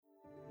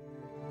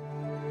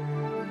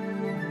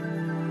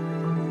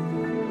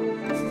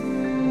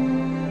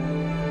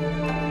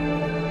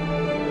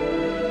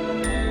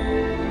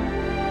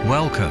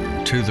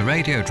Welcome to the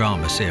radio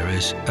drama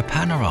series A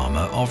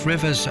Panorama of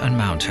Rivers and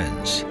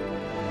Mountains.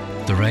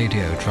 The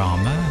radio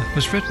drama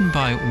was written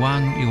by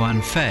Wang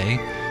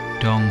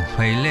Yuanfei, Dong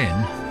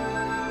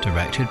Huilin,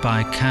 directed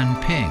by Kan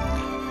Ping.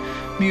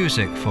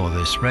 Music for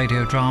this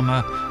radio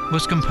drama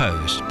was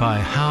composed by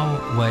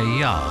Hao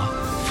Wei-ya,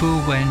 Fu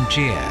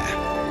Wenjie.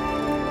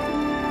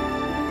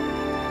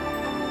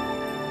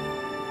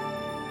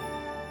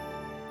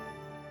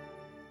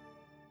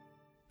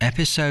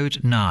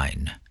 Episode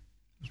 9.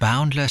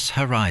 Boundless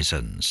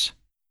Horizons.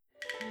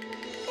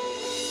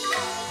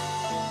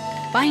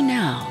 By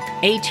now,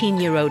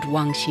 18-year-old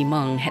Wang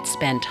Ximeng had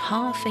spent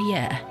half a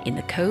year in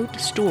the cold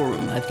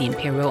storeroom of the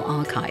Imperial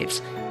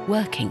Archives,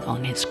 working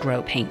on his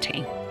scroll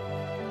painting.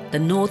 The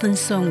Northern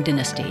Song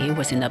Dynasty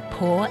was in a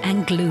poor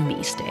and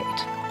gloomy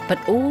state,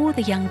 but all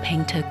the young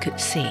painter could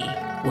see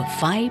were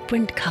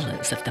vibrant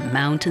colors of the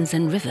mountains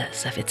and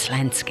rivers of its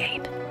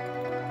landscape.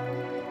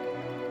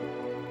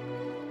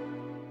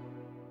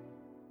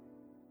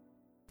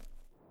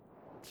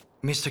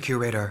 Mr.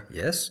 Curator.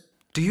 Yes?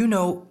 Do you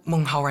know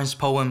Meng Haoran's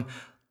poem,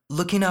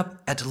 Looking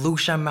Up at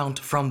Lushan Mount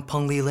from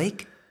Pengli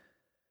Lake?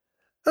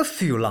 A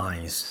few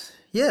lines,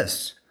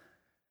 yes.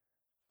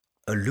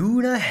 A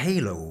lunar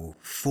halo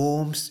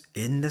forms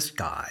in the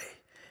sky,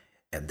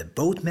 and the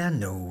boatman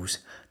knows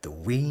the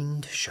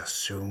wind shall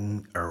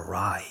soon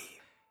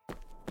arrive.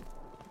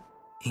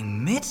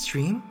 In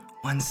midstream,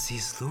 one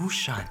sees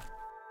Lushan,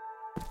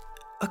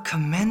 a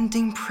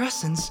commanding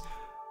presence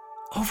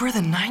over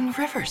the 9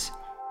 rivers.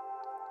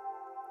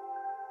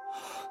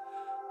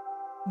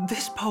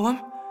 This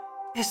poem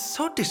is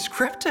so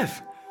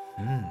descriptive.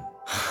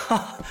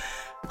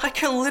 I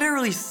can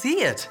literally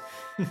see it.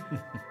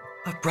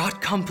 A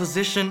broad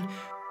composition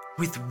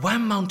with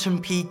one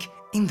mountain peak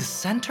in the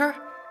center,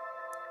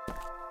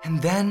 and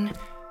then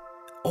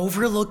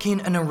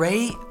overlooking an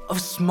array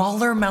of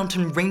smaller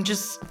mountain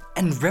ranges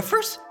and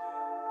rivers?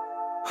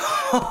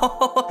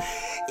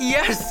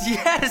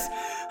 Yes,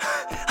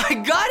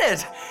 I got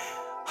it.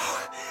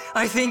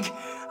 I think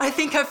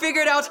I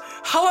figured out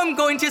how I'm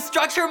going to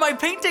structure my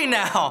painting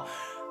now.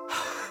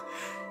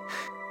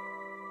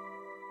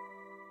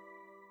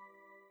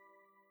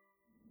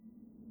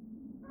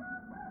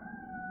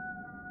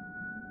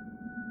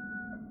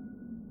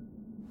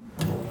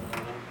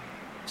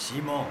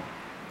 Ximeng,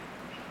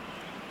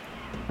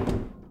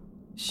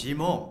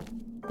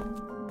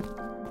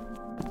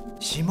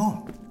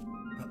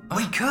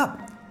 wake up.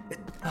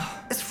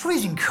 It's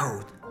freezing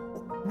cold.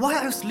 Why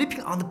are you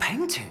sleeping on the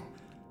painting?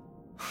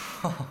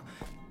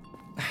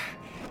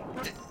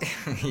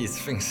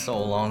 It's been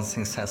so long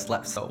since I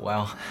slept so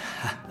well.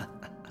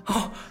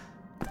 Oh,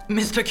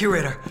 Mr.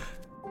 Curator,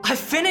 I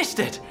finished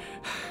it!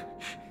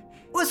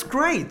 It was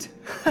great.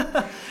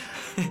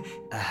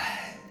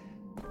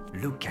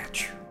 Look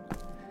at you.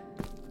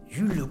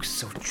 You look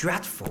so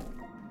dreadful.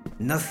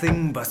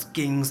 Nothing but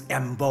skins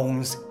and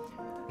bones.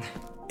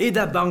 Eat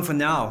that bun for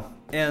now,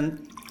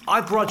 and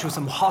I brought you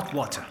some hot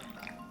water.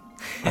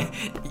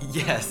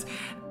 Yes,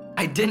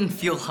 I didn't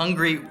feel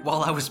hungry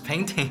while I was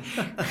painting.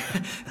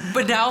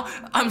 But now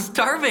I'm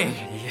starving.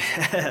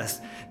 Yes,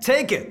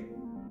 take it.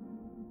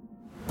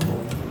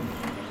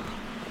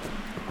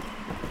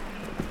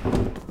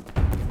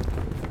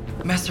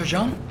 Master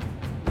Zhang?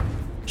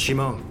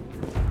 Ximeng,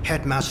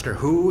 Headmaster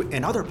Hu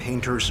and other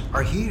painters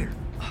are here.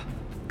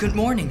 Good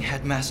morning,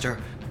 Headmaster.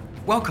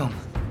 Welcome.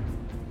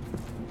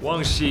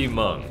 Wang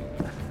Ximeng,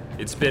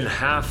 it's been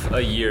half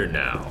a year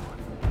now.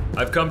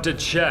 I've come to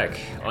check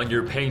on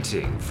your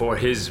painting for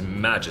His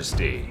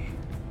Majesty.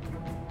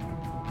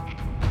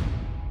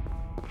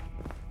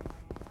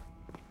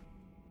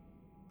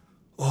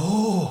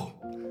 Oh,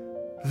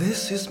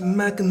 this is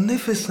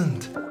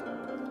magnificent.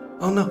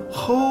 On a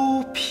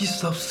whole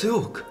piece of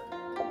silk.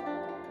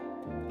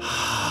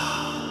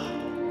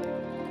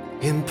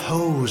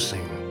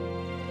 Imposing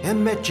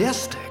and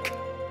majestic.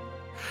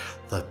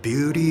 The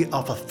beauty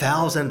of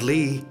 1,000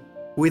 li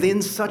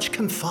within such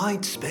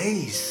confined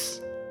space.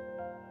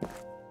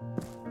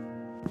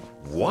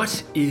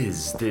 What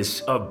is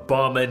this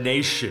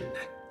abomination?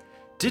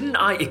 Didn't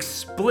I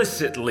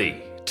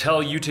explicitly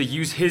tell you to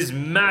use His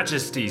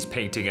Majesty's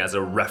painting as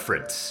a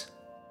reference?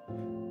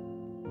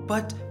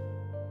 But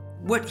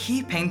what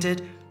he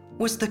painted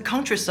was the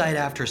countryside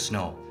after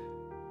snow,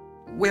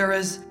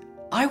 whereas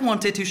I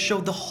wanted to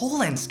show the whole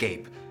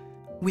landscape,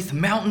 with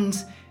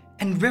mountains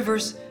and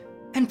rivers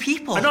and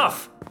people.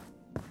 Enough!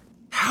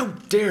 How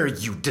dare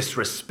you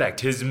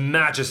disrespect His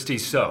Majesty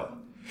so?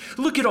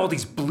 Look at all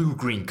these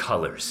blue-green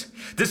colors.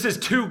 This is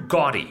too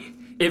gaudy.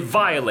 It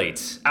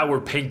violates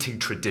our painting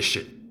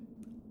tradition.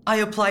 I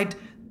applied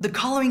the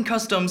coloring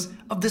customs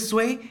of the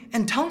Sui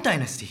and Tang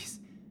dynasties.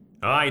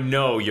 I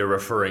know you're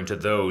referring to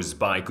those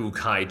by Gu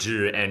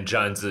Kaizhi and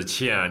Zhan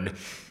Ziqian.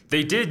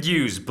 They did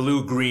use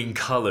blue-green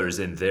colors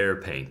in their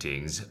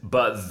paintings,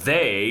 but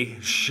they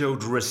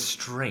showed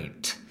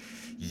restraint.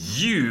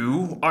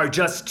 You are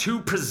just too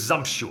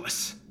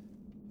presumptuous.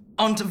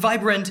 Aren't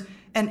vibrant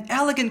and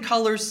elegant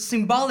colors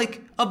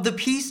symbolic of the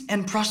peace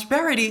and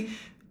prosperity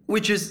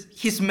which is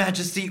His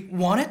Majesty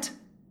wanted?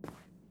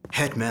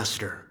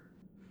 Headmaster,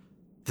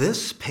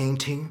 this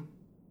painting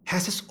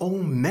has its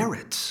own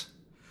merits,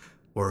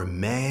 where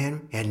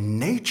man and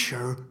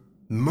nature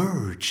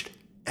merged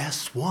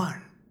as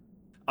one.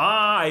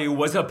 I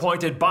was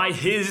appointed by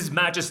His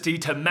Majesty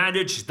to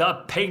manage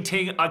the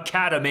Painting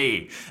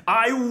Academy.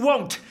 I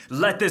won't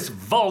let this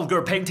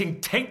vulgar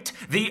painting taint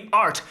the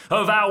art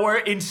of our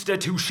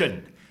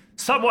institution.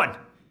 Someone,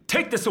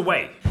 take this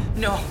away.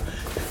 No,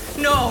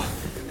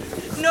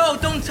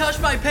 don't touch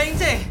my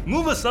painting.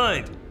 Move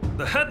aside.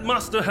 The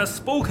headmaster has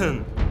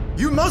spoken.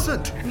 You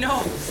mustn't!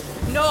 No.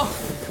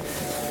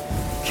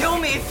 Kill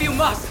me if you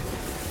must,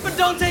 but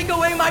don't take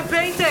away my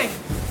painting.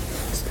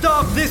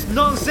 Stop this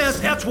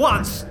nonsense at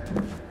once!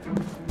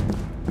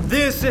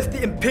 This is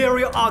the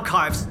Imperial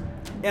Archives,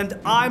 and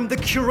I'm the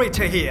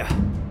curator here.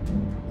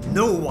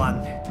 No one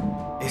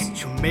is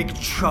to make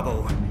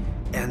trouble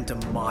under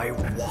my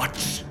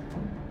watch.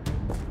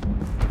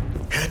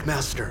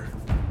 Headmaster,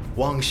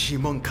 Wang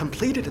Ximeng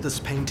completed this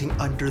painting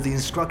under the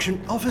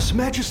instruction of His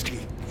Majesty.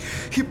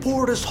 He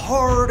poured his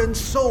heart and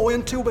soul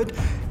into it,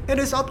 and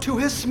it's up to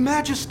His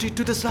Majesty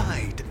to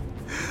decide.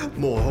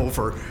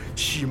 Moreover,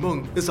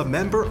 Ximeng is a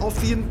member of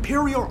the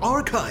Imperial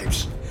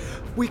Archives.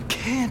 We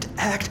can't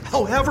act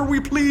however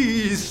we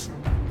please.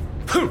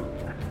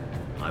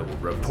 I will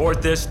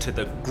report this to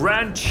the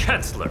Grand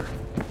Chancellor.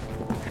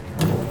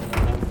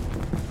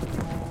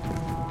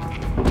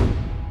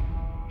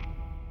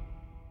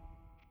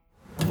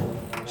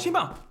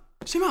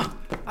 Ximeng,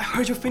 I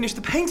heard you finished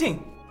the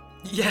painting.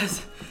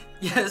 Yes,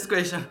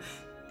 Gracia.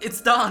 It's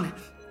done.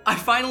 I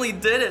finally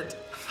did it.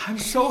 I'm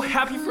so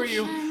happy for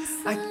you.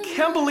 I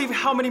can't believe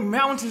how many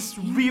mountains,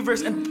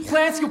 rivers, and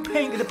plants you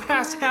painted in the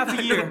past half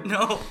a year.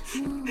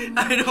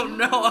 I don't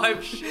know.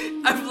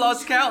 I've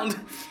lost count.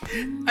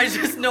 I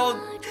just know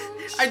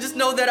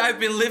that I've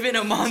been living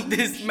among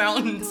these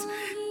mountains,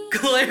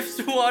 cliffs,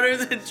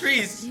 waters, and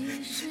trees.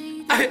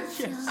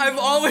 I've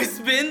always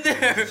been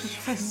there.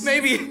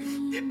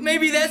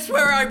 Maybe that's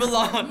where I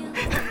belong.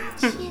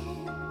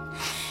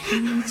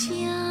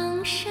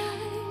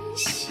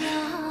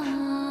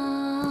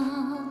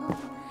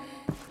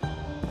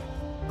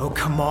 Oh,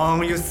 come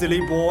on, you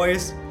silly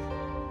boys.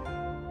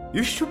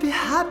 You should be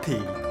happy.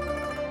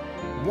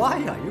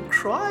 Why are you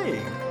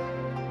crying?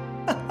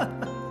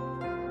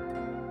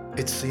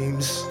 It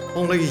seems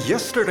only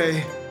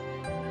yesterday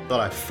that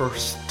I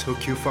first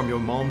took you from your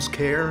mom's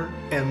care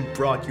and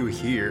brought you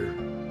here.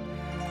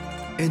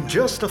 In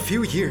just a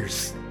few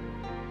years,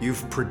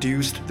 you've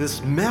produced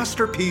this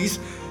masterpiece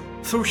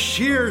through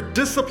sheer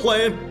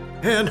discipline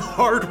and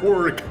hard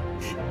work.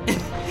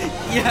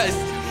 Yes,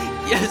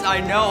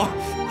 I know.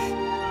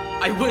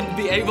 I wouldn't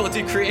be able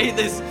to create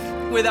this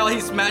without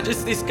His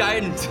Majesty's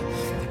guidance,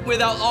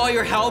 without all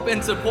your help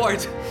and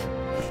support.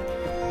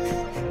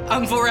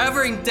 I'm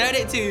forever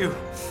indebted to you.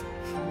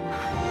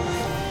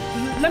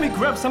 Let me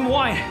grab some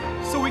wine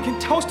so we can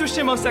toast to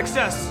Ximeng's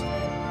success.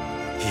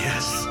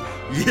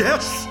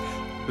 Yes,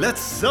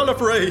 let's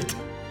celebrate.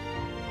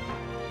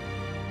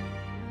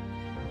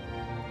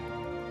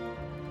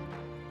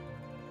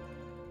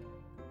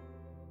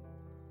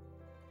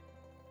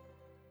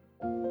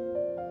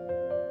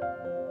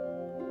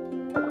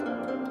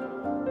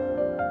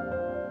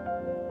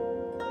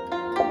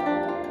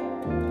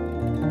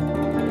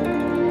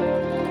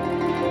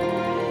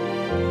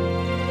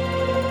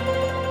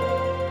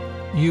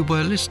 You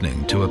were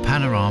listening to a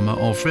panorama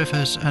of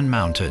rivers and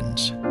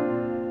mountains,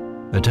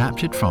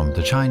 adapted from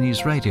the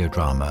Chinese radio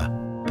drama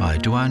by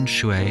Duan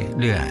Shui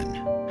Lian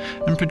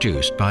and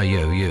produced by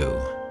Yo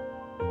Yu.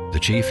 The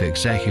Chief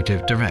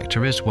Executive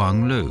Director is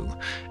Wang Lu,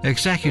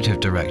 Executive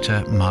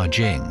Director Ma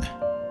Jing.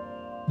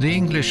 The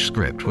English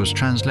script was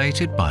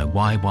translated by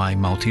YY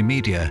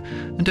Multimedia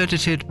and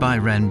edited by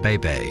Ren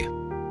Beibei.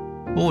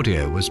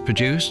 Audio was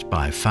produced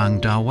by Fang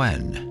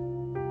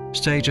Dawen.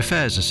 Stage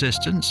affairs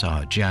assistants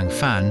are Jiang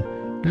Fan,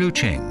 Lu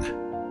Qing.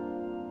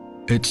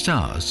 It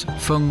stars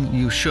Feng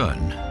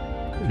Yushun,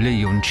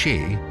 Li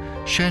Yunqi,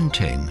 Shen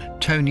Ting,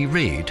 Tony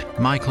Reid,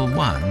 Michael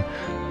Wang,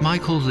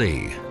 Michael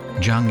Li,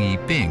 Zhang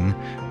Yibing,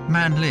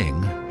 Man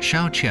Ling,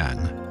 Xiao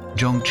Qiang,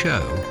 Zhong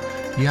Qiu,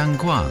 Yang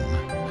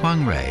Guang,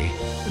 Huang Rei,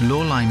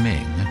 Luo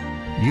Laiming,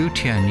 Yu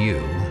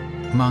Tianyu,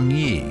 Meng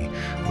Yi,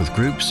 with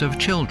groups of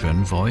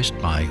children voiced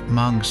by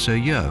Meng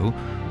Seyou,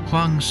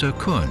 Huang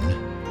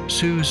Sekun,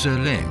 Su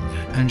Zeling,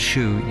 and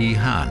Shu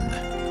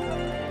Yihan.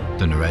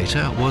 The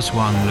narrator was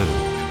Wang Lu,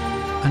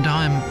 and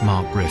I'm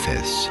Mark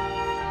Griffiths.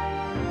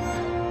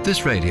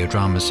 This radio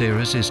drama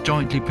series is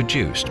jointly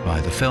produced by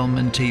the Film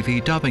and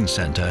TV Dubbing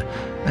Centre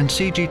and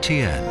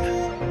CGTN.